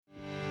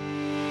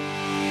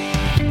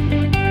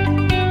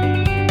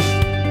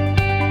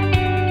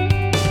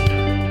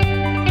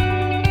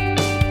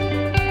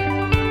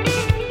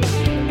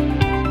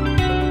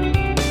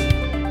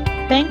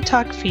Bank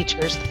Talk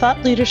features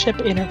thought leadership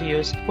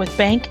interviews with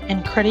bank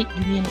and credit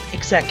union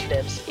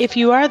executives. If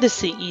you are the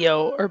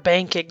CEO or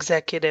bank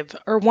executive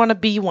or want to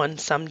be one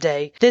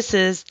someday, this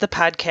is the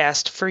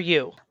podcast for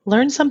you.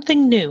 Learn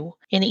something new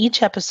in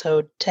each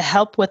episode to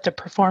help with the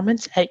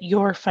performance at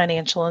your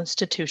financial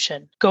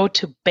institution. Go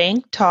to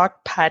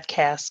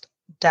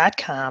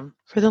banktalkpodcast.com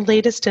for the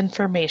latest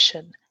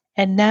information.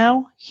 And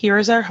now, here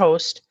is our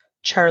host,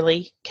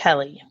 Charlie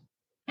Kelly.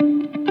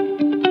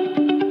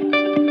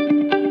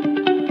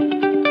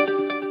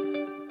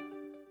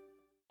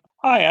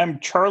 Hi, I'm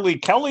Charlie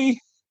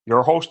Kelly,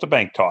 your host of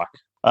Bank Talk.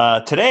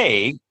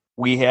 Today,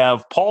 we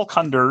have Paul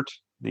Kundert,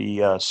 the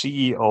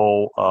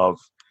CEO of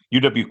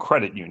UW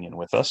Credit Union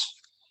with us,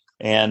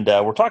 and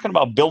we're talking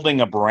about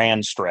building a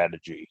brand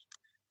strategy.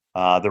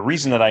 The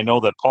reason that I know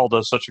that Paul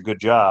does such a good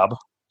job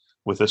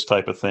with this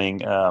type of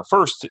thing,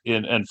 first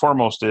and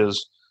foremost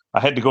is I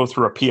had to go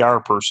through a PR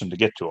person to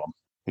get to him.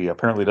 He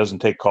apparently doesn't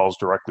take calls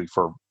directly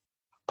for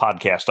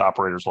podcast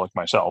operators like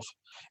myself.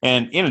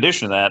 And in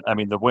addition to that, I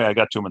mean, the way I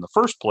got to him in the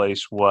first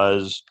place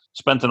was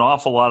spent an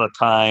awful lot of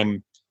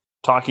time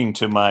talking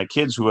to my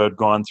kids who had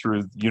gone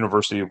through the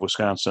University of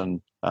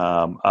Wisconsin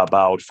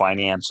about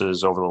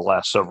finances over the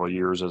last several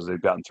years as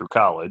they've gotten through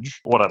college.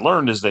 What I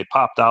learned is they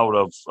popped out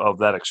of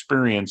that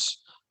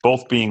experience,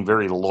 both being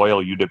very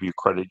loyal UW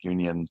Credit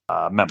Union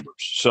members.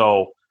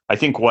 So I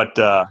think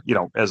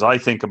as I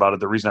think about it,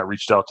 the reason I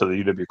reached out to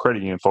the UW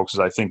Credit Union folks is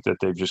I think that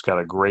they've just got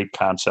a great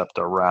concept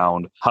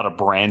around how to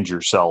brand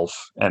yourself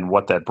and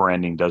what that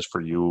branding does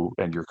for you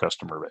and your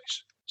customer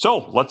base.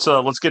 So let's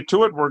get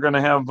to it. We're going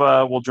to have,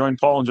 we'll join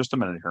Paul in just a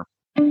minute here.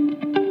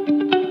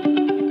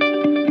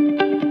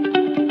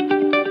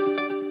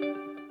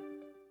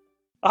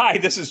 Hi,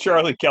 this is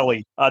Charlie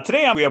Kelly.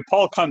 Today we have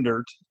Paul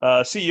Kundert,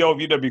 CEO of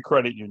UW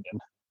Credit Union.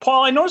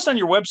 Paul, I noticed on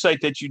your website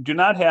that you do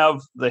not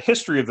have the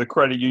history of the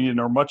credit union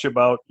or much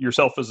about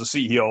yourself as a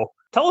CEO.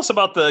 Tell us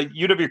about the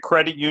UW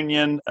Credit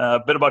Union, a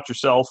bit about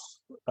yourself.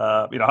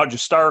 How'd you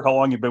start? How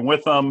long you've been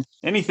with them?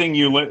 Anything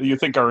you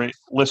think our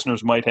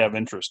listeners might have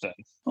interest in?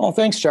 Oh,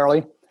 thanks,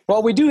 Charlie.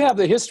 Well, we do have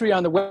the history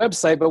on the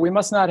website, but we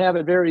must not have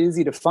it very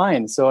easy to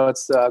find. So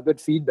it's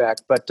good feedback.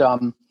 But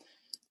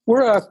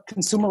we're a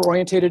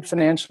consumer-oriented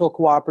financial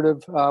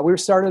cooperative. We were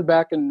started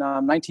back in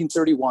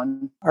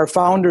 1931. Our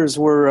founders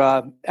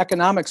were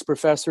economics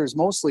professors,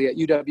 mostly at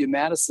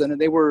UW-Madison, and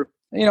they were,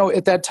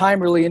 at that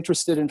time, really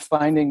interested in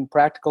finding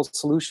practical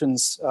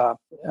solutions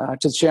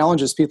to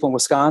challenges people in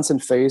Wisconsin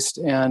faced.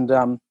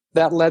 And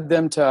that led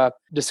them to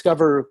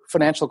discover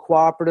financial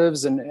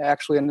cooperatives, and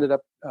actually ended up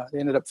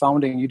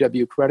founding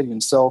UW Credit Union.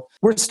 So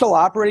we're still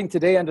operating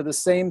today under the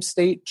same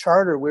state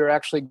charter we were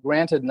actually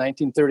granted in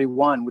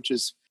 1931, which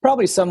is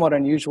probably somewhat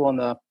unusual in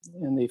the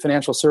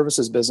financial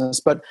services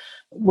business. But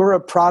we're a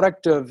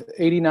product of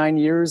 89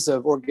 years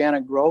of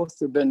organic growth.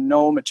 There have been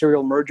no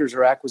material mergers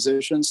or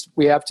acquisitions.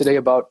 We have today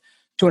about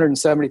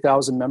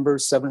 270,000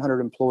 members,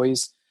 700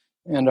 employees.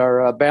 And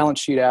our balance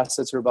sheet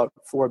assets are about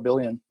 $4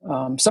 billion.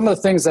 Some of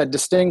the things that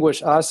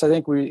distinguish us, I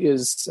think, we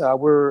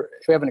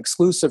have an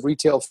exclusive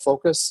retail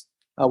focus.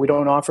 We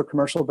don't offer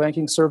commercial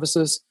banking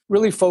services.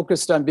 Really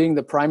focused on being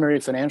the primary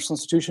financial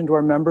institution to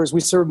our members. We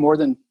serve more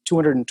than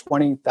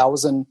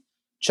 220,000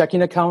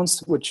 checking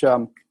accounts, which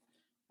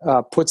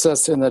puts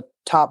us in the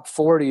top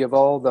 40 of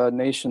all the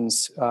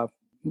nation's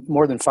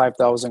more than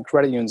 5,000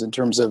 credit unions in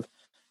terms of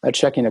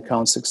checking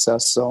account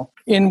success. So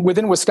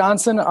within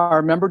Wisconsin,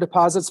 our member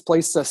deposits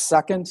placed us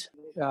second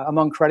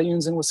among credit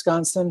unions in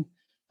Wisconsin.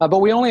 But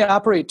we only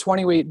operate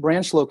 28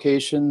 branch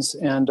locations,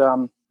 and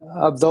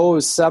of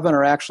those, 7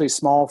 are actually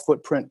small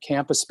footprint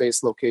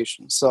campus-based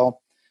locations. So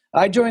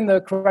I joined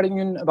the credit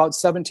union about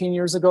 17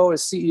 years ago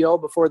as CEO.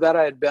 Before that,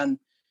 I had been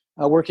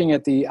working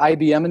at the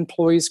IBM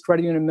Employees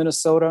Credit Union in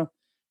Minnesota,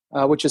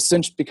 which has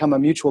since become a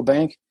mutual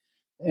bank.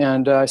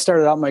 And I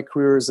started out my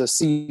career as a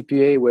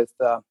CPA with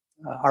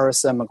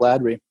RSM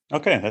McGladrey.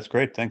 Okay, that's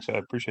great. Thanks. I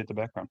appreciate the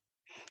background.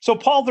 So,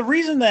 Paul, the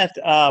reason that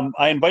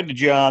I invited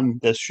you on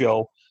this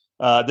show,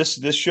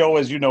 this show,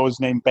 as you know, is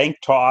named Bank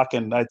Talk,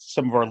 and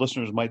some of our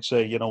listeners might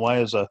say, why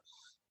is a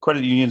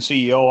credit union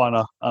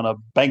CEO on a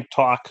Bank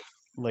Talk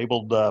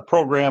labeled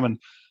program? And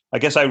I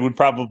guess I would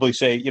probably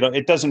say,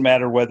 it doesn't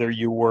matter whether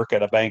you work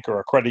at a bank or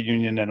a credit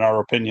union. In our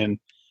opinion,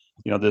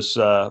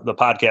 the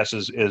podcast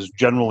is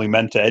generally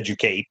meant to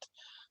educate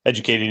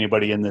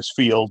anybody in this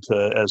field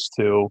as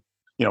to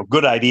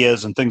good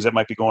ideas and things that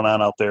might be going on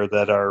out there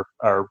that are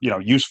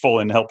useful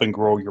in helping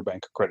grow your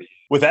bank or credit.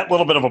 With that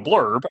little bit of a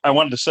blurb, I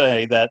wanted to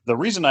say that the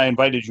reason I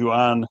invited you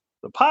on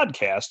the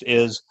podcast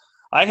is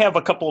I have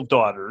a couple of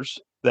daughters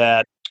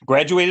that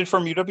graduated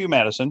from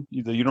UW-Madison,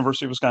 the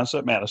University of Wisconsin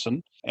at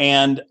Madison.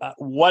 And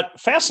what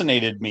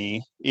fascinated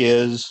me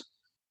is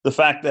the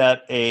fact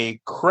that a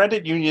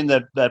credit union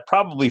that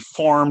probably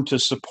formed to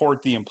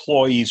support the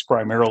employees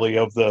primarily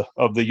of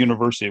the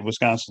University of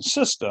Wisconsin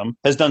system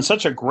has done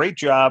such a great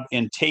job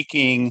in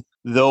taking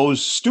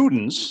those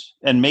students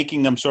and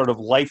making them sort of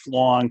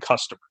lifelong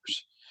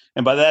customers.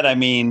 And by that, I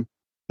mean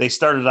They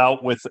started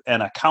out with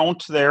an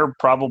account there,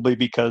 probably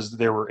because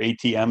there were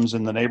ATMs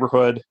in the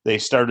neighborhood. They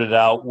started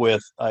out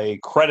with a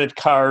credit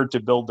card to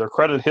build their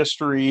credit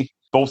history.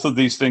 Both of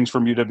these things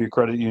from UW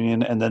Credit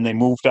Union. And then they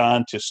moved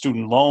on to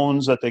student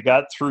loans that they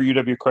got through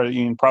UW Credit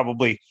Union,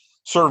 probably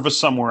serviced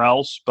somewhere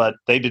else, but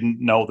they didn't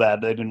know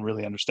that. They didn't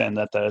really understand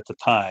that at the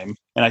time.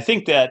 And I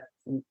think that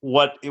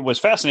what it was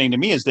fascinating to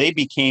me is they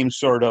became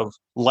sort of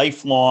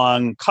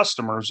lifelong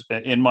customers,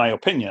 in my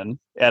opinion,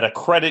 at a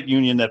credit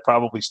union that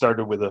probably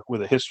started with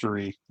a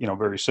history,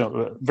 very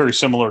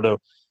similar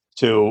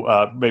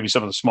to maybe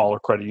some of the smaller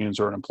credit unions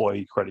or an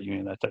employee credit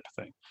union, that type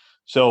of thing.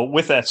 So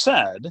with that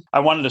said, I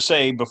wanted to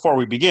say before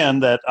we begin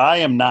that I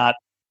am not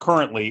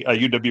currently a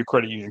UW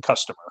Credit Union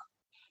customer.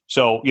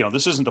 So,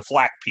 this isn't a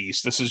flack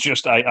piece. This is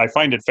just, I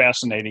find it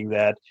fascinating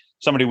that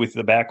somebody with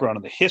the background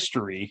of the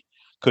history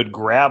could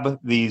grab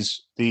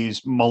these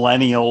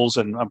millennials,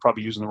 and I'm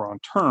probably using the wrong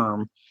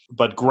term,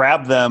 but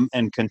grab them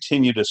and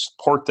continue to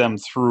support them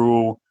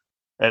through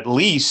at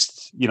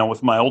least,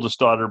 with my oldest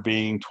daughter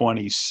being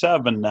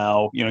 27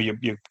 now,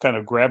 you kind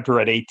of grabbed her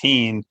at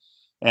 18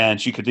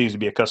 and she continues to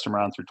be a customer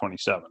on through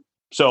 27.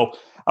 So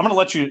I'm going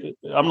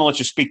to let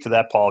you speak to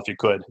that, Paul, if you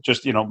could,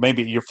 just,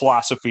 maybe your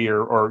philosophy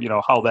or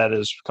how that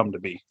has come to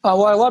be.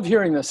 Well, I love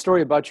hearing the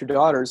story about your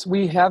daughters.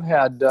 We have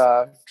had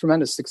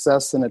tremendous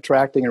success in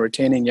attracting and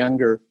retaining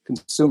younger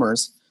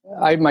consumers.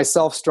 I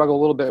myself struggle a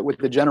little bit with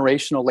the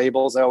generational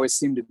labels. I always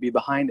seem to be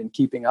behind in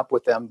keeping up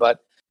with them, but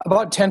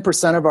about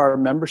 10% of our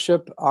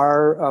membership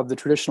are of the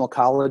traditional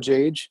college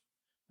age,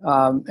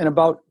 and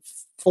about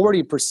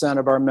 40%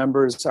 of our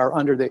members are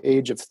under the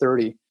age of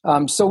 30.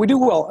 So we do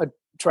well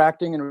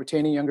attracting and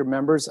retaining younger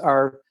members.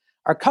 Our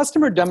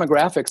customer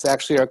demographics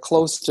actually are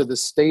close to the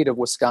state of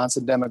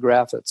Wisconsin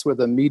demographics with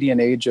a median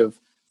age of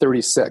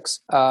 36.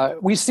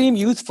 We seem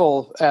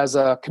youthful as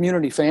a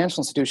community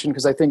financial institution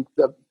because I think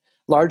the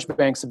large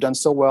banks have done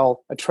so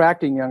well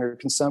attracting younger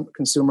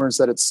consumers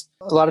that it's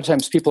a lot of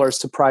times people are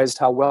surprised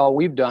how well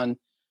we've done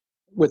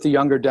with the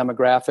younger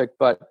demographic,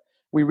 but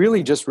we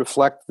really just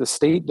reflect the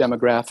state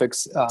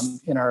demographics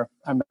in our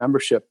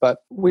membership. But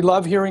we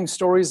love hearing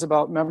stories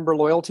about member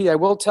loyalty. I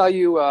will tell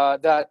you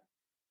that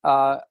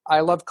I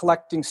love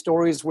collecting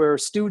stories where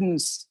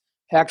students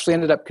actually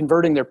ended up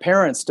converting their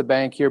parents to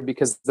bank here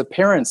because the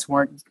parents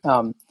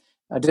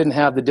didn't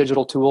have the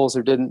digital tools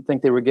or didn't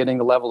think they were getting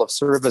the level of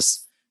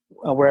service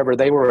wherever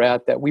they were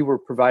at that we were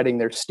providing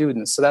their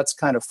students. So that's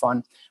kind of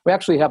fun. We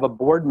actually have a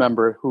board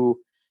member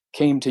who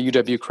came to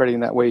UW Credit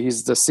in that way.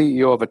 He's the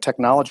CEO of a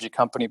technology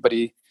company, but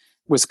he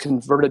was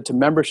converted to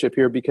membership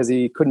here because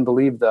he couldn't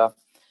believe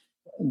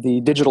the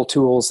digital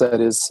tools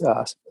that his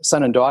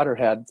son and daughter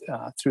had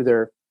through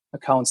their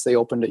accounts they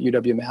opened at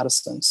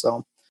UW-Madison.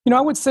 So, I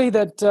would say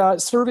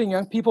that serving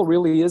young people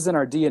really is in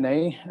our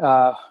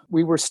DNA.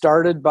 We were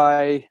started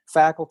by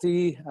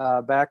faculty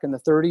back in the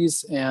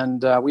 30s,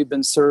 and we've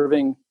been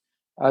serving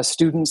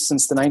students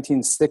since the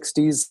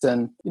 1960s.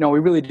 And, we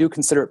really do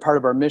consider it part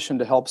of our mission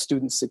to help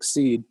students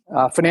succeed.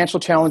 Financial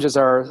challenges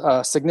are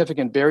a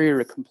significant barrier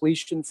to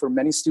completion for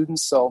many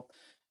students. So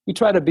we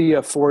try to be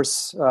a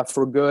force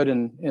for good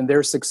in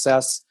their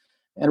success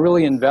and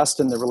really invest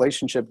in the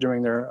relationship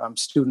during their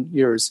student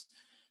years.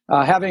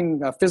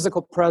 Having a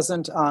physical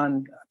presence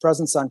on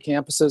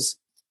campuses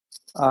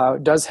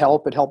does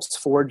help. It helps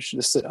forge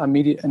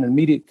an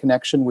immediate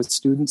connection with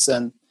students,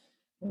 and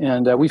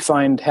we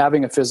find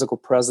having a physical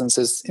presence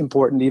is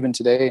important even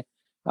today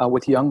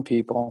with young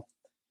people.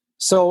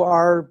 So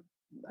our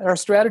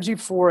strategy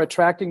for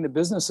attracting the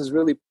business is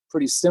really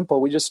pretty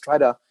simple. We just try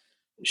to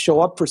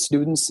show up for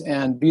students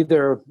and be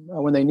there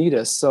when they need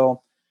us.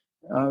 So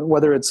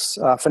whether it's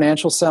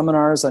financial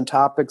seminars on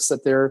topics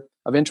that they're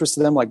of interest to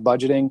them, like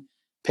budgeting,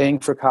 paying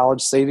for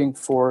college, saving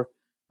for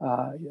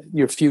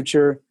your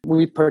future.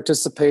 We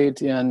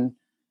participate in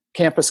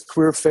campus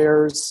career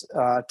fairs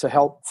to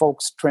help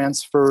folks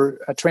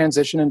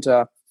transition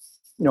into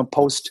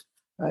post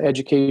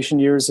education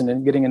years and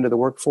then getting into the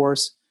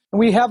workforce. And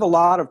we have a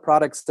lot of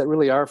products that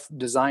really are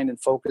designed and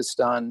focused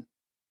on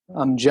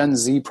Gen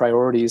Z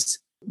priorities,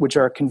 which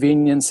are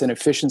convenience and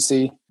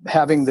efficiency,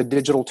 having the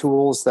digital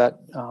tools that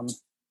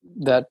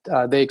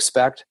they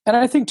expect. And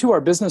I think too,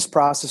 our business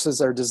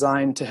processes are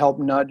designed to help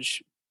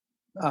nudge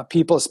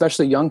people,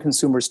 especially young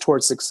consumers,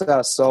 towards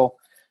success. So,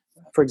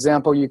 for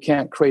example, you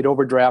can't create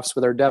overdrafts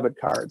with our debit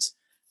cards.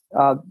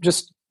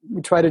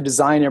 We try to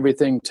design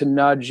everything to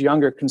nudge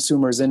younger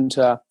consumers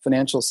into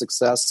financial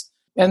success.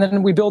 And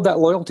then we build that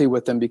loyalty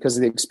with them because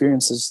of the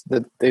experiences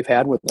that they've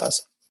had with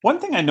us. One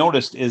thing I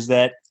noticed is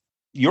that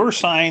your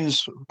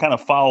signs kind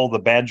of follow the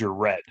Badger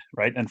red,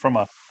 right? And from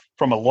a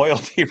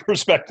loyalty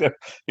perspective,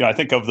 I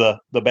think of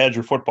the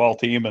Badger football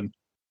team and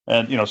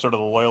sort of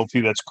the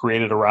loyalty that's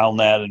created around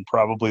that, and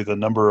probably the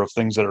number of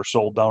things that are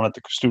sold down at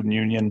the student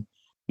union,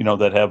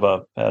 that have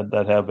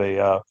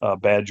a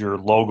Badger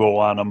logo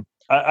on them.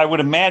 I would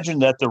imagine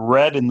that the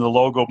red in the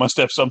logo must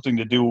have something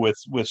to do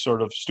with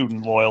sort of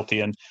student loyalty.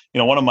 And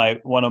one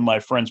of my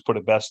friends put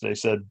it best. They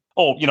said,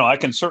 I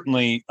can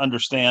certainly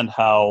understand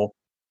how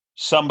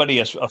somebody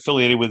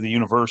affiliated with the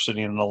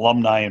university and an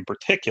alumni in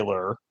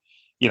particular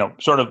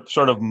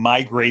sort of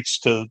migrates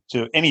to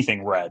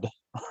anything red,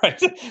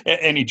 right?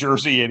 Any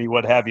jersey, any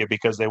what have you,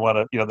 because they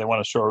want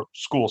to show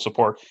school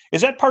support.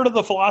 Is that part of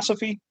the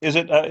philosophy? Is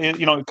it,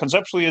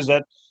 conceptually, is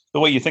that the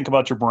way you think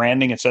about your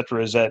branding, et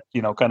cetera? Is that,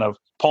 kind of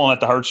pulling at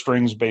the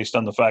heartstrings based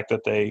on the fact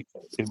that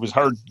it was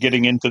hard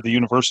getting into the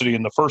university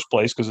in the first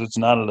place because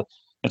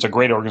it's a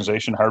great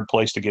organization, hard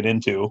place to get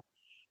into.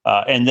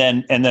 And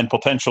then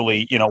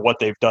potentially, what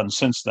they've done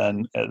since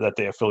then that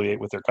they affiliate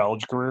with their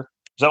college career.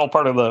 Is that all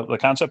part of the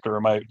concept, or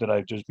did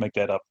I just make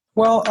that up?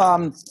 Well,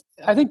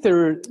 I think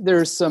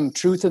there's some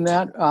truth in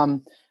that.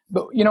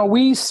 But,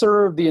 we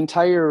serve the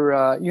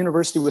entire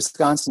University of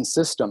Wisconsin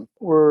system.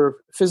 We're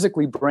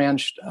physically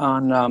branched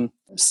on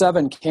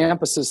 7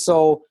 campuses.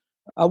 So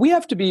we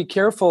have to be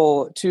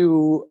careful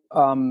to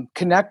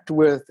connect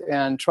with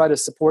and try to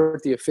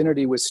support the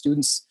affinity with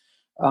students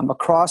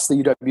across the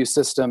UW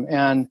system.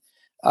 And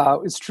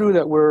it's true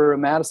that we're a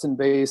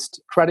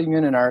Madison-based credit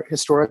union and are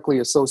historically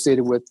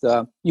associated with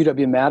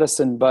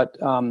UW-Madison, but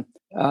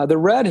the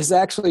red is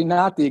actually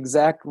not the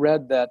exact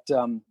red that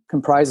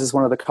comprises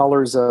one of the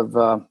colors of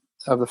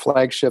the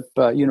flagship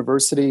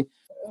university.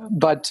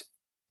 But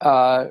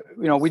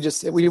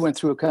we went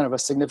through a kind of a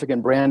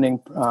significant branding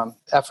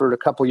effort a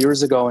couple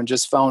years ago and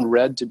just found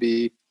red to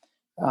be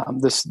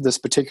this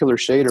particular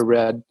shade of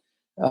red.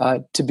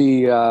 To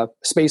be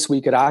space we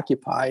could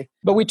occupy,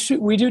 but we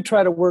do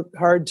try to work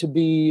hard to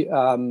be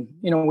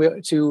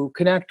to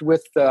connect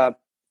with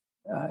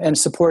and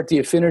support the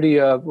affinity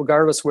of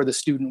regardless where the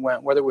student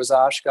went, whether it was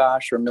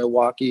Oshkosh or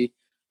Milwaukee,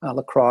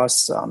 La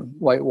Crosse,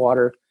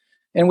 Whitewater,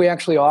 and we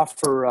actually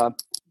offer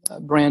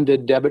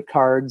branded debit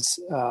cards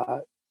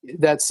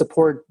that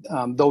support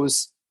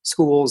those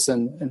schools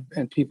and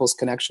people's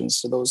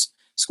connections to those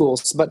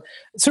schools. But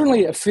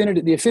certainly,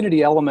 the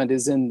affinity element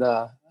is in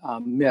the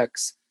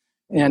mix.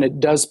 And it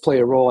does play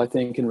a role, I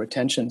think, in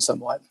retention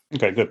somewhat.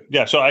 Okay, good.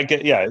 Yeah, so I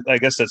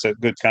guess that's a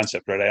good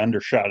concept, right? I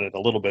undershot it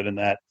a little bit in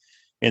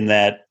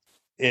that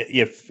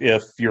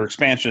if your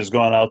expansion has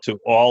gone out to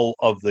all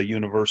of the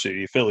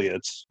university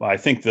affiliates, I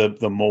think the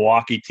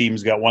Milwaukee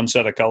team's got one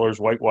set of colors.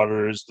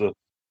 Whitewater is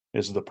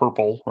the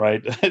purple,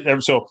 right?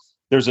 So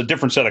there's a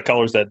different set of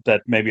colors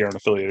that maybe aren't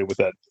affiliated with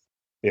that,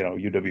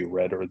 UW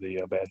red or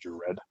the Badger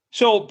red.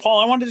 So, Paul,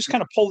 I wanted to just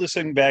kind of pull this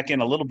thing back in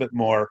a little bit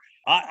more.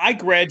 I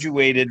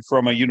graduated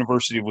from a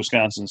University of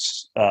Wisconsin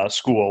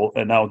school,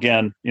 and now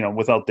again,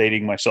 without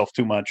dating myself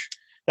too much,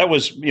 that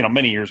was,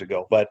 many years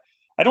ago. But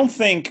I don't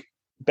think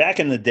back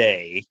in the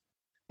day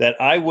that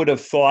I would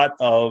have thought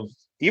of,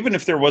 even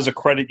if there was a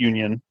credit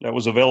union that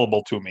was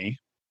available to me,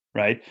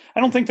 right? I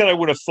don't think that I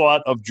would have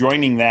thought of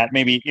joining that,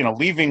 maybe,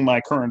 leaving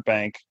my current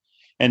bank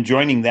and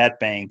joining that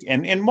bank.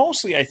 And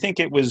mostly, I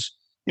think it was,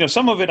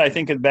 some of it, I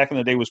think back in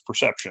the day was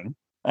perception.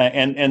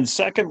 And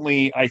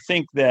secondly, I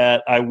think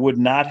that I would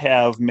not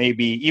have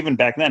maybe even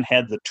back then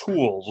had the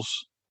tools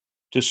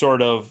to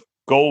sort of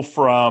go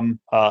from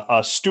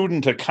a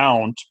student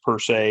account per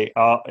se,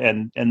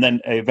 and then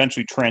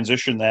eventually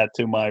transition that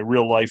to my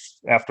real life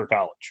after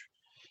college.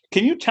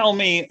 Can you tell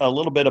me a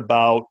little bit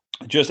about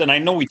and I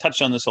know we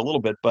touched on this a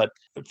little bit, but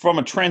from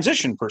a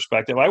transition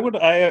perspective,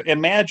 I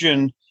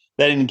imagine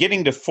that in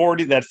getting to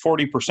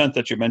 40%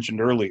 that you mentioned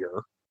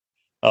earlier,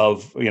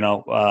 of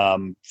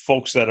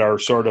folks that are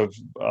sort of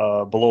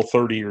below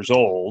 30 years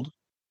old,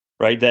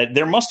 right? That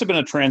there must have been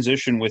a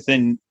transition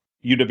within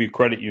UW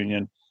Credit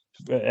Union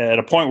at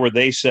a point where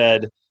they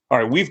said, "All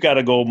right, we've got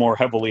to go more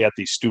heavily at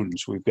these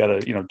students. We've got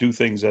to do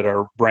things that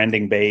are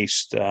branding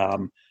based,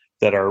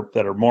 that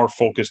are more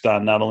focused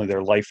on not only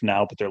their life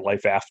now but their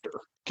life after."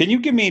 Can you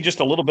give me just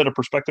a little bit of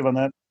perspective on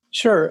that?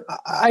 Sure.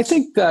 I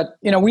think that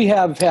we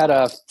have had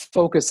a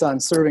focus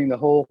on serving the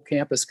whole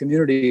campus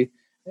community.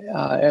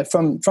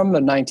 From the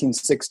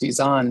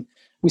 1960s on.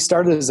 We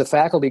started as a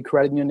faculty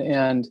credit union,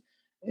 and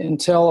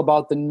until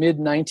about the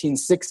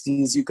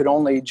mid-1960s, you could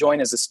only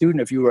join as a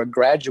student if you were a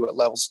graduate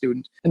level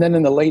student. And then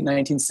in the late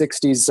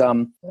 1960s,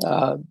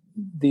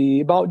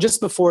 about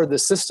just before the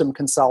system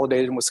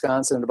consolidated in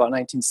Wisconsin in about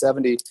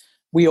 1970,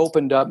 we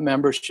opened up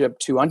membership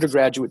to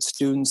undergraduate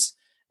students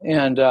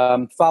and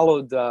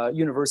followed the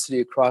university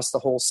across the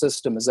whole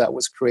system as that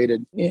was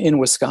created in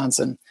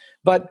Wisconsin.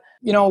 But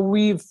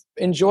we've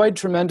enjoyed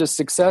tremendous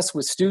success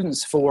with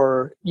students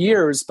for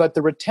years, but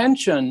the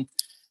retention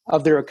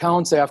of their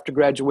accounts after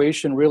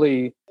graduation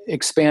really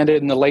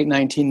expanded in the late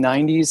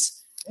 1990s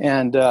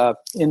and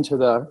into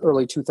the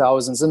early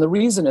 2000s. And the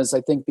reason is,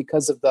 I think,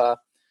 because of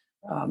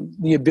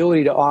the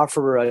ability to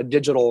offer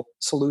digital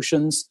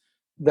solutions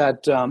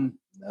that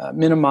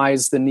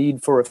minimize the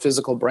need for a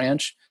physical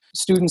branch.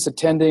 Students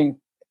attending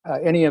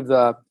any of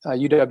the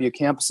UW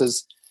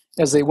campuses,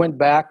 as they went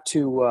back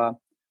to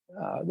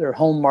their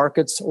home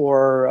markets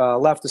or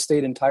left the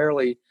state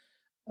entirely,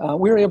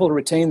 we were able to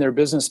retain their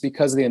business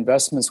because of the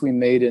investments we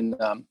made in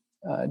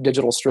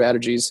digital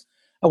strategies.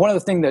 One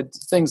of the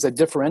things that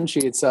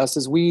differentiates us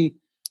is we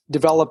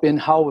develop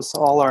in-house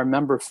all our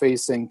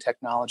member-facing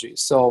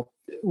technologies. So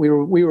we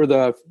were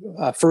the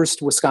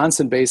first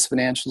Wisconsin-based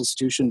financial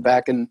institution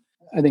back in,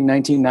 I think,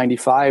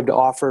 1995 to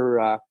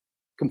offer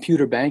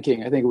computer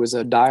banking. I think it was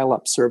a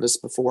dial-up service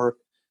before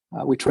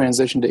we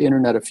transitioned to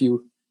internet a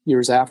few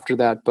years after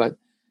that. But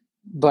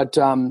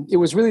it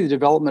was really the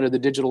development of the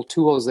digital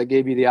tools that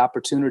gave you the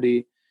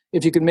opportunity,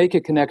 if you could make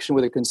a connection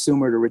with a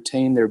consumer, to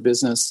retain their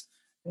business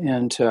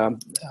and to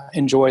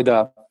enjoy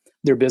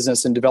their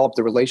business and develop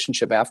the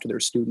relationship after their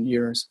student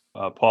years.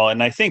 Paul,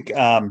 and I think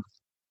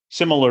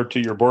similar to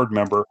your board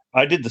member,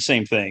 I did the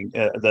same thing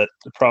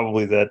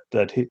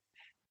that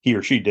he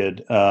or she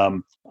did.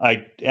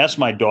 I asked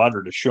my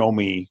daughter to show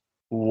me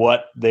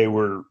what they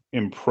were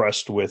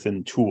impressed with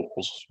in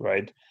tools,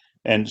 right?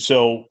 And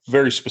so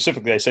very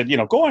specifically, I said,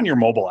 go on your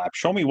mobile app,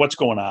 show me what's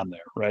going on there,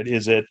 right?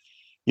 Is it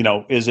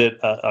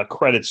a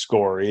credit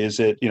score? Is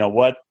it,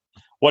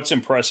 what's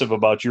impressive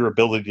about your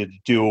ability to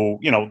do,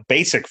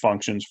 basic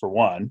functions for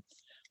one,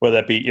 whether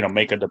that be,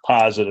 make a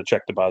deposit, a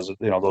check deposit,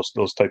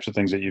 those types of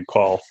things that you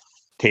call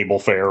table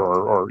fare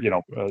or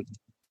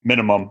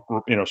minimum,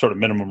 sort of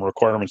minimum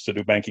requirements to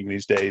do banking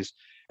these days.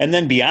 And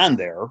then beyond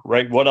there,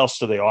 right, what else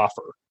do they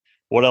offer?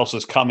 What else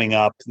is coming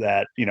up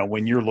that,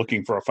 when you're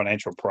looking for a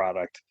financial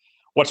product,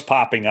 what's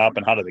popping up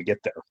and how do they get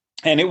there?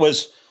 And it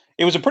was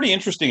a pretty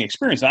interesting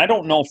experience. And I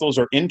don't know if those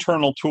are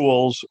internal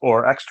tools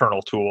or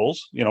external tools,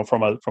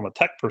 from a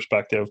tech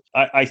perspective.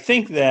 I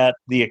think that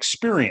the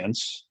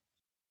experience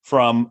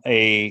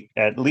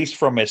at least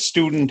from a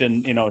student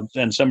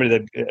and somebody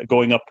that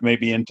going up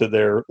maybe into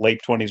their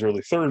late 20s,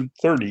 early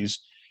 30s,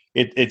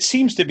 it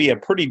seems to be a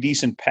pretty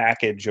decent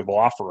package of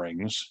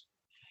offerings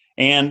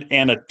and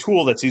a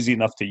tool that's easy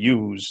enough to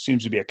use.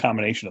 Seems to be a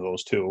combination of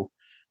those two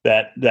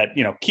that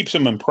keeps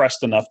them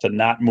impressed enough to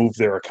not move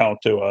their account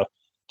to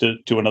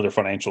another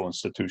financial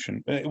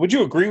institution. Would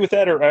you agree with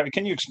that, or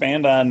can you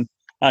expand on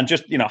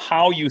just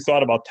how you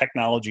thought about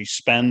technology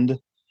spend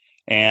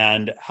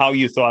and how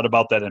you thought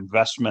about that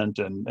investment,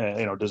 and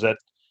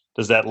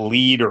does that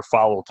lead or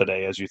follow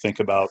today as you think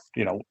about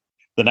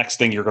the next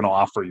thing you're going to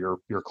offer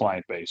your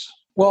client base?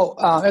 Well,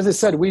 as I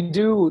said, we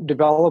do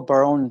develop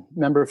our own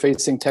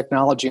member-facing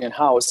technology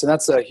in-house, and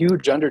that's a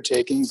huge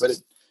undertaking,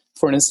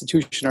 for an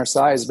institution our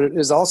size, but it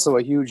is also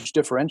a huge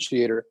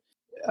differentiator.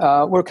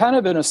 We're kind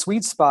of in a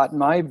sweet spot, in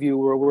my view,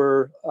 where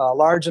we're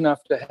large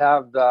enough to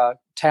have the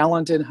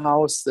talent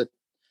in-house,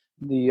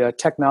 the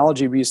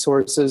technology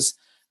resources,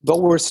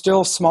 but we're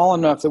still small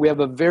enough that we have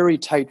a very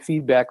tight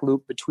feedback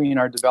loop between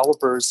our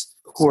developers,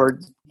 who are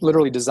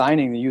literally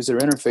designing the user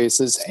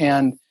interfaces,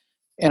 and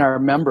our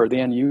member, the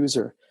end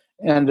user.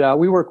 And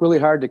we work really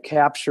hard to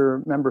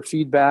capture member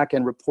feedback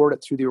and report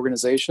it through the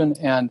organization.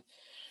 And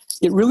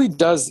it really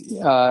does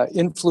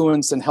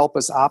influence and help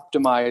us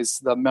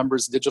optimize the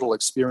member's digital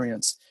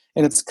experience.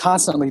 And it's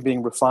constantly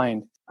being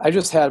refined. I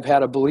just have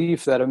had a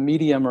belief that a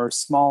medium or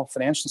small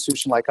financial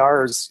institution like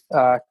ours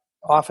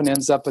often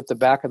ends up at the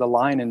back of the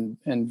line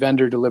in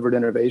vendor-delivered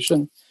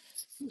innovation.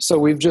 So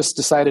we've just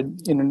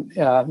decided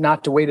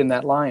not to wait in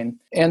that line.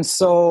 And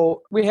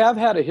so we have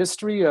had a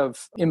history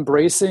of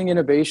embracing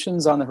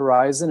innovations on the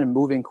horizon and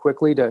moving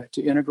quickly to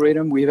integrate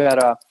them. We've had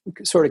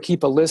sort of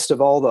keep a list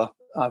of all the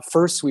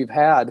firsts we've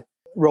had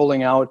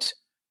rolling out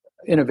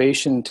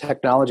innovation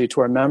technology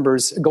to our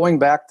members. Going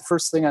back, the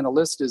first thing on the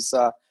list is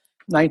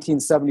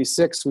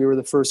 1976. We were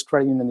the first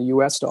credit union in the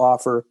U.S. to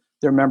offer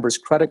their members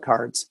credit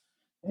cards.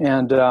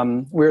 And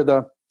we're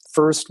the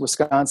first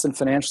Wisconsin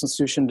financial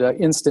institution to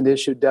instant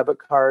issue debit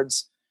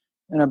cards.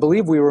 And I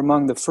believe we were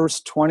among the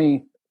first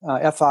 20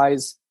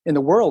 FIs in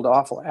the world to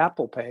offer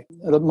Apple Pay.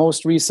 The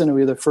most recent, we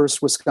were the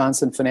first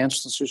Wisconsin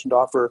financial institution to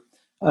offer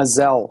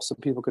Zelle, so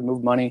people could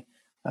move money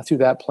through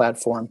that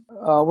platform.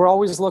 We're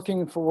always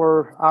looking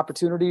for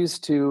opportunities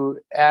to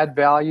add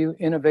value,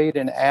 innovate,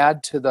 and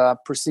add to the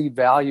perceived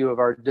value of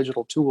our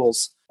digital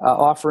tools.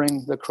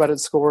 Offering the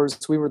credit scores,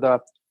 we were the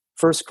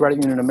first credit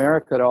union in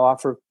America to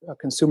offer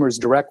consumers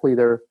directly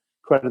their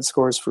credit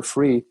scores for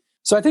free.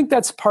 So I think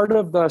that's part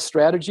of the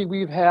strategy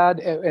we've had,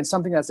 and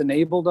something that's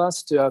enabled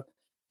us to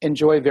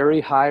enjoy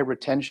very high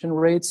retention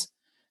rates.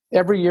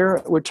 Every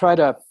year, we try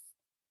to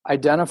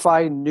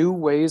identify new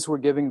ways we're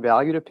giving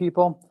value to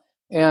people.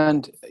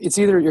 And it's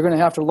either you're going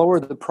to have to lower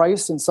the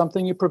price in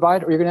something you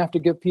provide, or you're going to have to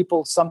give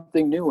people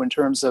something new in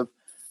terms of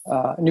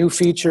a new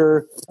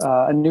feature,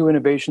 a new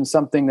innovation,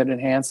 something that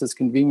enhances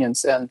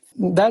convenience. And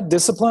that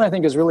discipline, I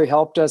think, has really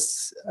helped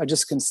us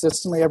just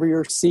consistently every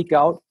year seek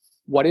out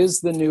what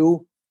is the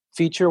new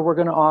feature we're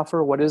going to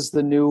offer, what is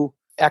the new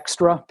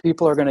extra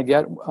people are going to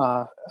get.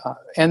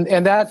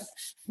 And that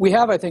we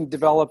have, I think,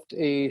 developed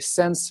a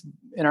sense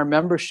in our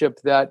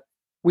membership that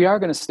we are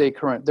going to stay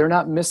current. They're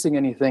not missing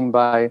anything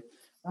by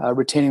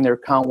retaining their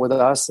account with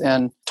us.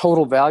 And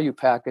total value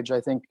package,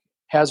 I think,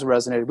 has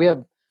resonated. We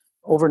have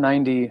over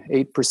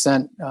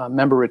 98%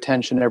 member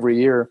retention every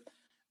year,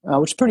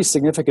 which is pretty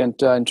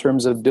significant in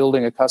terms of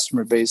building a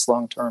customer base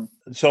long term.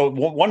 So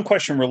one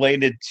question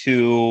related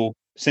to,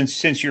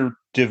 since your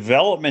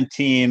development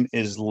team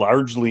is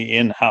largely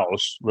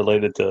in-house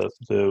related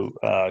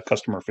to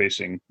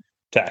customer-facing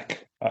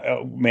tech,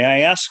 may I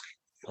ask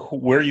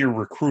where you're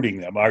recruiting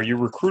them? Are you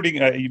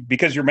recruiting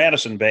because you're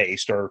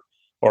Madison-based,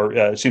 or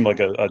it seemed like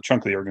a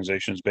chunk of the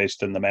organization is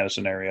based in the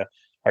Madison area?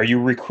 Are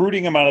you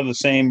recruiting them out of the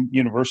same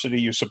university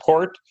you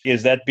support?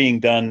 Is that being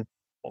done,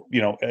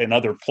 in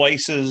other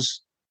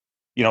places?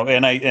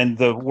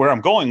 Where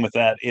I'm going with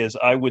that is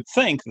I would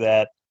think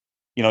that,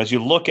 as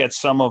you look at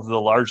some of the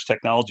large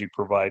technology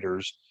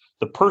providers,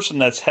 the person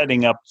that's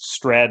heading up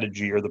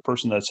strategy or the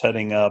person that's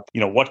heading up,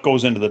 what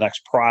goes into the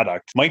next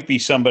product might be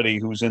somebody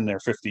who's in their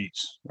 50s,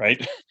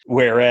 right?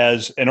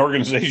 Whereas an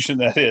organization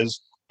that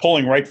is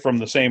pulling right from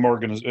the same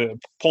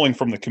pulling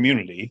from the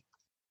community,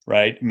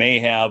 right, may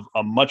have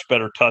a much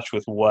better touch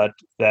with what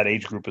that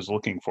age group is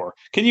looking for.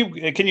 Can you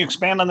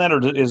expand on that,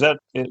 or is that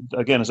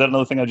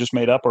another thing I just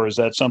made up, or is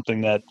that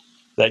something that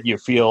you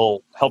feel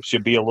helps you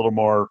be a little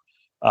more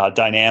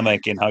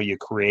dynamic in how you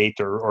create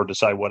or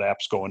decide what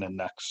app's going in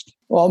next?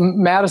 Well,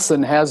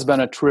 Madison has been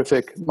a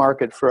terrific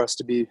market for us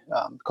to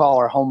call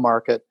our home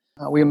market.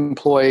 We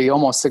employ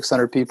almost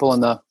 600 people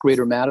in the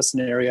greater Madison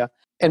area.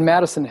 And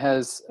Madison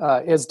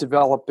is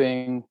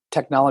developing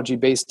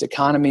technology-based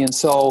economy. And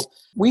so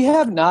we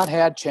have not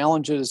had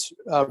challenges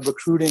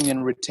recruiting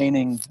and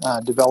retaining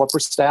developer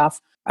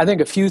staff. I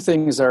think a few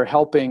things are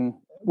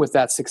helping with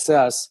that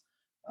success.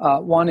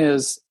 One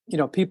is,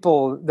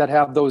 people that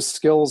have those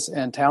skills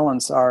and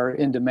talents are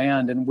in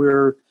demand. And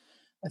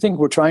I think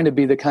we're trying to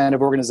be the kind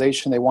of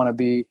organization they want to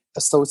be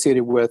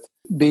associated with,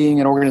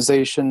 being an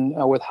organization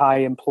with high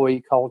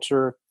employee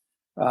culture,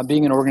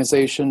 being an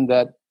organization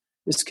that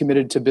is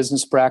committed to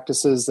business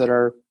practices that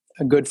are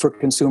good for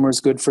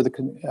consumers, good for the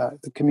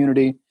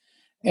community.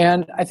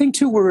 And I think,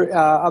 too, we're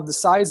of the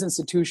size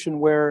institution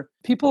where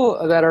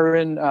people that are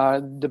in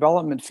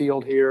development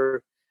field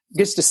here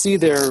gets to see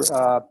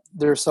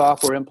their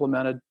software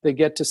implemented. They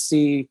get to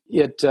see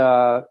it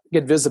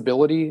get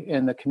visibility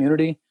in the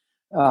community.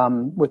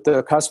 With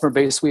the customer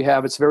base we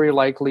have, it's very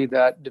likely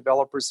that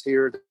developers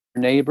hear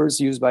their neighbors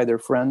used by their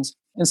friends.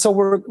 And so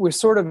we're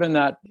sort of in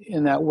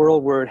that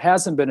world where it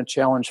hasn't been a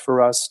challenge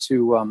for us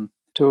to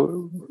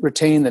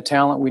retain the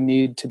talent we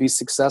need to be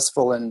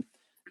successful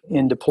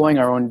in deploying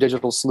our own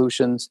digital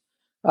solutions.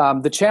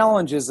 The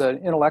challenge is an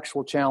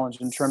intellectual challenge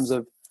in terms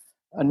of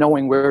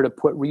knowing where to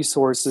put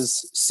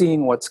resources,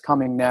 seeing what's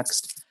coming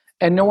next,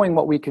 and knowing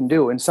what we can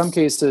do. In some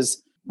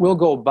cases, we'll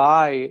go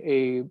buy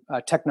a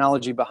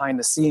technology behind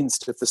the scenes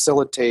to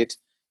facilitate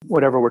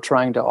whatever we're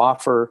trying to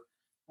offer.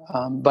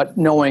 But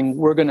knowing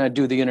we're going to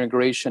do the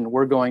integration,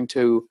 we're going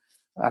to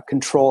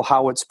control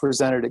how it's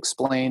presented,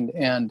 explained,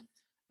 and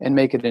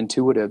make it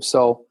intuitive.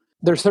 So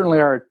there certainly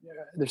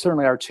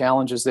are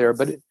challenges there.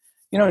 But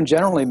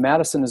generally,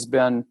 Madison has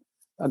been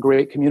a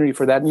great community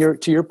for that.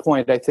 And to your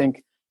point, I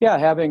think,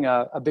 having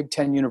a Big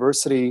Ten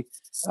university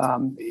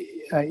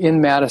in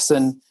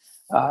Madison,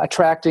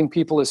 attracting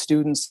people as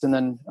students, and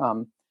then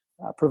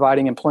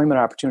providing employment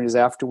opportunities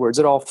afterwards,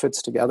 it all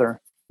fits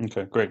together.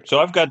 Okay, great. So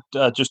I've got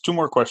just two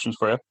more questions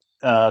for you.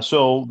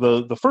 So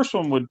the first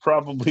one would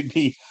probably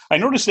be, I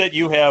noticed that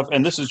you have,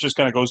 and this is just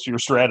kind of goes to your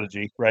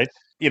strategy, right?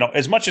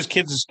 As much as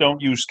kids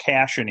don't use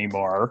cash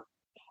anymore,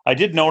 I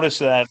did notice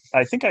that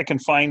I think I can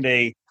find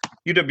a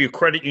UW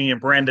Credit Union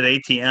branded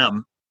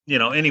ATM,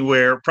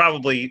 anywhere,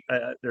 probably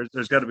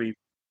there's got to be,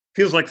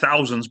 feels like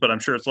thousands, but I'm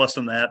sure it's less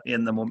than that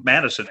in the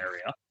Madison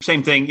area.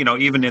 Same thing,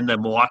 even in the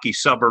Milwaukee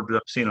suburb,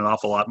 I've seen an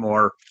awful lot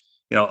more,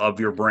 of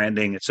your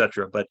branding, et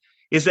cetera. But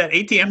is that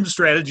ATM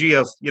strategy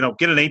of,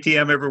 get an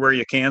ATM everywhere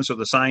you can so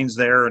the sign's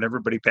there and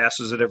everybody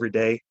passes it every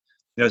day?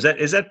 Is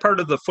that part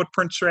of the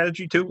footprint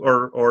strategy too?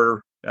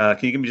 Or can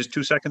you give me just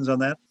 2 seconds on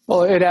that?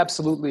 Well, it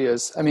absolutely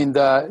is. I mean,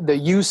 the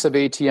use of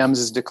ATMs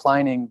is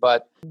declining,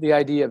 but the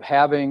idea of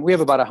we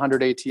have about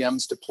 100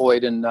 ATMs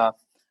deployed in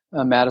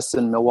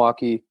Madison,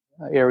 Milwaukee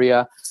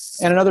area.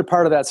 And another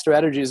part of that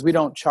strategy is we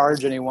don't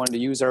charge anyone to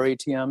use our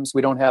ATMs.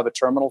 We don't have a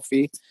terminal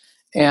fee.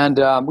 And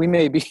we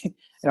may be,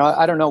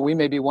 I don't know, we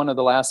may be one of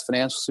the last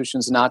financial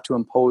institutions not to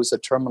impose a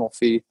terminal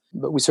fee,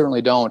 but we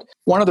certainly don't.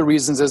 One of the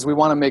reasons is we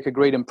want to make a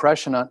great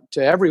impression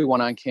to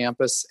everyone on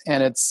campus,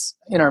 and it's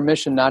in our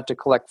mission not to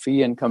collect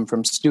fee income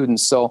from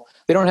students. So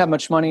they don't have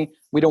much money.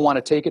 We don't want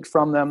to take it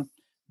from them,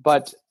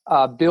 but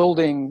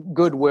building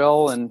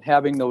goodwill and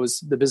having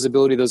the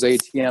visibility of those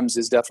ATMs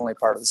is definitely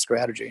part of the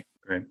strategy.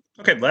 Great.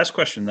 Okay, last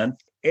question then.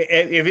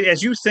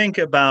 As you think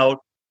about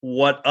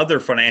what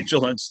other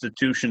financial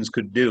institutions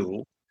could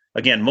do,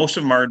 again, most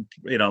of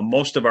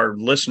our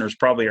listeners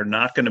probably are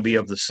not going to be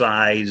of the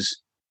size,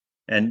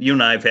 and you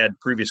and I have had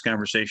previous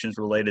conversations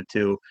related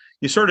to,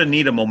 you sort of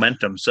need a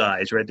momentum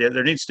size, right?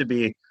 There needs to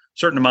be a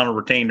certain amount of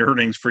retained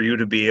earnings for you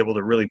to be able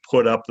to really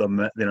put up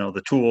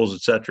the tools,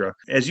 et cetera.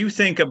 As you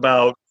think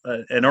about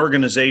an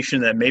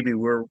organization that maybe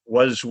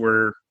was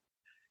where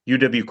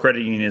UW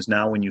Credit Union is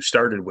now when you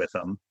started with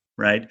them,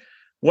 right?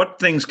 What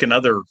things can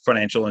other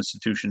financial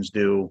institutions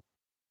do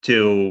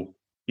to,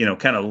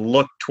 kind of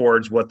look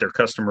towards what their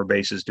customer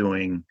base is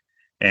doing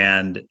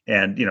and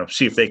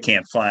see if they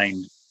can't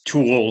find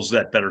tools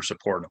that better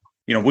support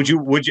them? Would you,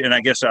 and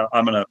I guess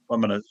I'm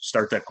going to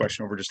start that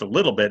question over just a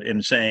little bit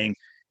in saying,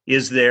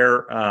 is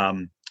there,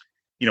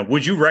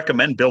 would you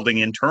recommend building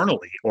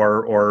internally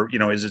or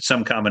is it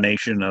some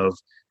combination of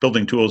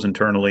building tools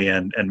internally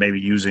and maybe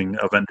using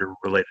a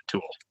vendor-related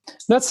tool?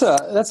 That's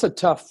a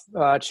tough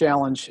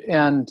challenge.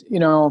 And,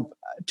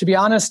 to be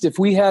honest, if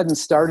we hadn't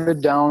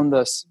started down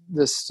this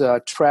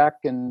track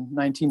in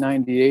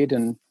 1998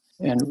 and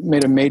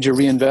made a major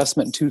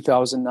reinvestment in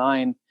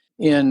 2009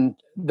 in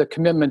the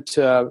commitment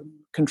to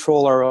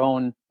control our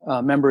own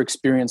member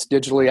experience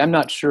digitally, I'm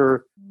not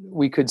sure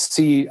we could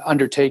see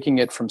undertaking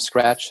it from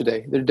scratch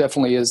today. There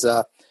definitely is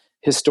a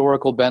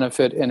historical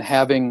benefit in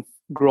having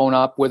grown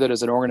up with it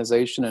as an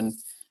organization and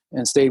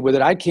stayed with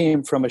it. I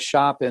came from a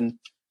shop in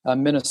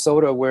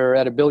Minnesota where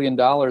at $1 billion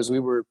we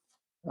were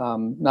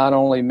not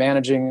only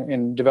managing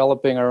and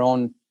developing our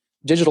own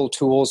digital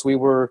tools, we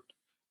were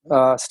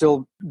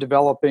still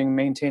developing,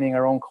 maintaining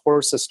our own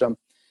core system.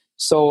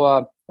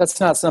 So that's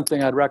not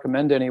something I'd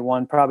recommend to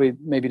anyone. Probably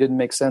maybe didn't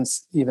make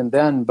sense even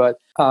then. But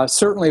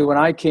certainly when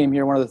I came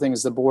here, one of the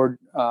things the board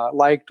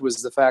liked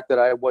was the fact that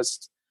I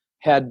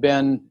had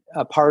been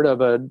a part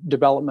of a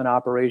development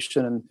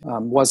operation and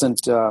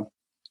wasn't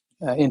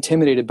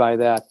intimidated by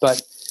that.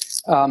 But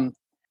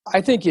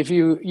I think if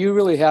you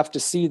really have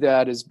to see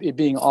that as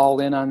being all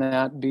in on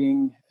that,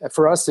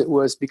 for us it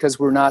was because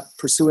we're not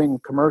pursuing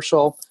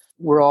commercial,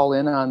 we're all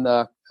in on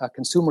the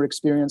consumer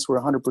experience,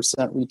 we're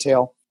 100%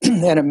 retail,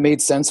 and it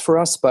made sense for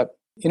us. But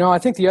I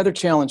think the other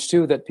challenge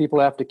too that people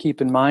have to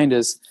keep in mind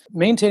is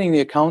maintaining the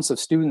accounts of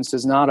students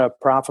is not a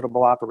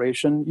profitable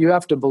operation. You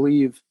have to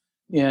believe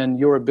in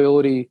your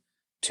ability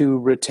to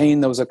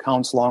retain those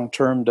accounts long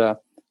term to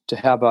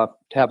have a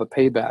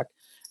payback.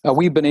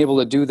 We've been able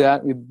to do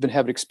that. We've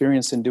had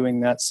experience in doing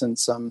that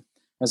since,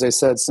 as I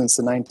said, since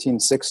the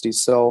 1960s.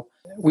 So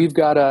we've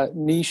got a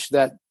niche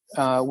that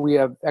we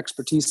have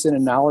expertise in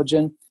and knowledge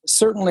in.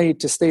 Certainly,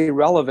 to stay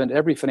relevant,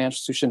 every financial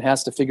institution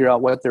has to figure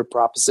out what their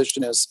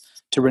proposition is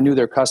to renew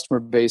their customer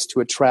base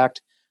to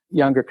attract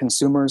younger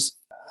consumers.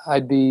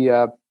 I'd be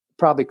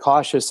probably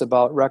cautious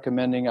about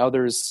recommending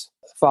others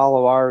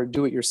follow our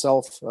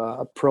do-it-yourself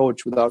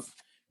approach without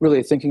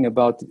really thinking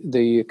about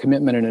the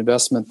commitment and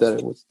investment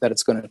that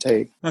it's going to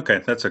take.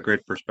 Okay, that's a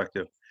great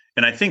perspective.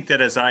 And I think that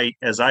as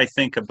I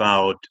think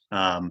about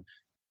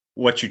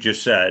what you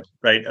just said,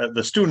 right,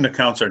 the student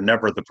accounts are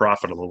never the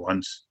profitable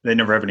ones. They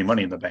never have any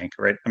money in the bank,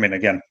 right? I mean,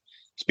 again,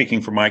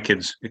 speaking from my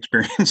kids'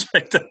 experience,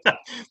 right,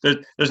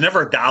 there's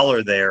never a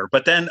dollar there.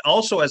 But then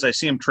also as I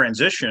see them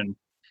transition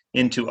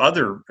into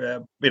other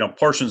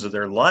portions of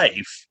their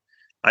life,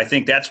 I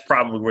think that's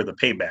probably where the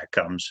payback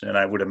comes. And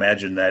I would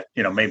imagine that,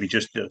 maybe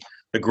just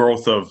the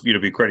growth of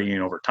UW Credit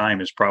Union over time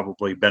has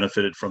probably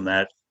benefited from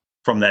that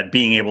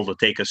being able to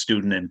take a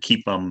student and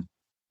keep them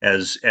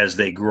as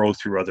they grow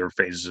through other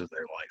phases of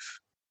their life.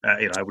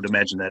 I would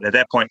imagine that at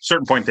that point,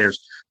 certain point, there's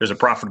a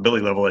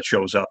profitability level that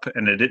shows up,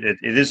 and it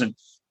isn't,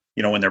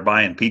 when they're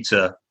buying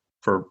pizza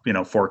for,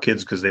 4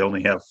 kids because they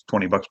only have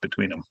 $20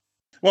 between them.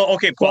 Well,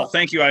 okay, Paul,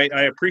 thank you.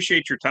 I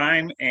appreciate your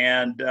time.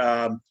 And,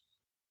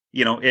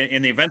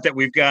 in the event that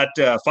we've got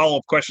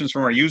follow-up questions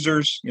from our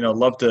users,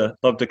 love to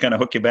kind of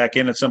hook you back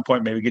in at some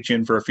point, maybe get you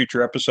in for a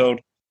future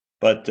episode.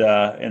 But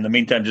in the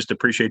meantime, just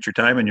appreciate your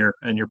time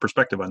and your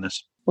perspective on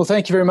this. Well,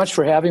 thank you very much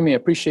for having me. I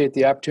appreciate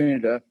the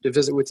opportunity to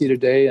visit with you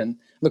today and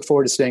look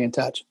forward to staying in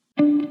touch.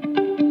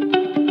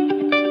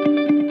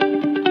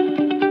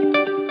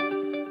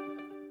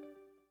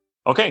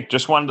 Okay,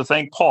 just wanted to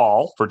thank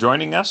Paul for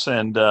joining us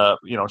and,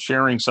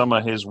 sharing some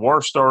of his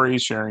war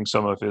stories, sharing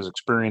some of his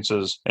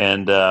experiences.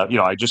 And,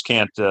 I just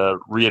can't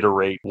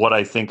reiterate what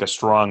I think a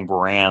strong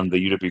brand, the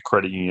UW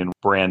Credit Union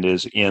brand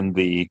is in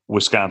the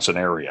Wisconsin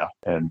area.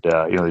 And,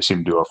 they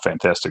seem to do a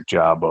fantastic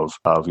job of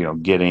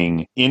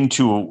getting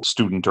into a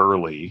student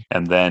early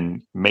and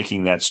then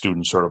making that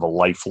student sort of a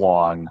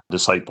lifelong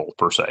disciple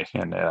per se.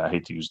 And I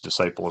hate to use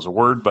disciple as a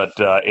word, but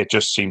it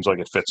just seems like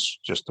it fits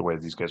just the way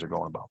these guys are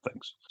going about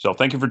things. So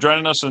thank you for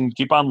joining us and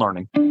keep on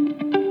learning.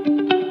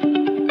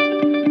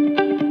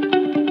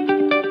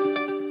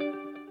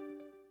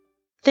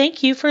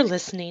 Thank you for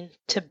listening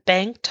to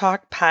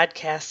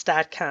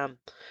BankTalkPodcast.com.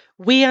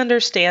 We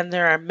understand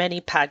there are many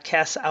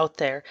podcasts out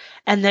there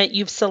and that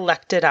you've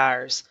selected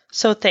ours,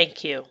 so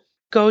thank you.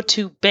 Go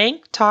to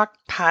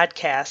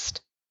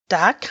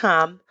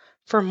BankTalkPodcast.com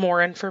for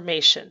more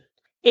information.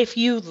 If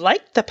you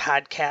like the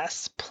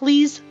podcast,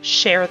 please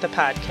share the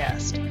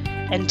podcast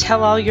and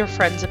tell all your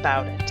friends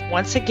about it.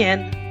 Once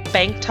again,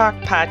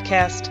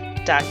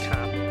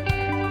 BankTalkPodcast.com.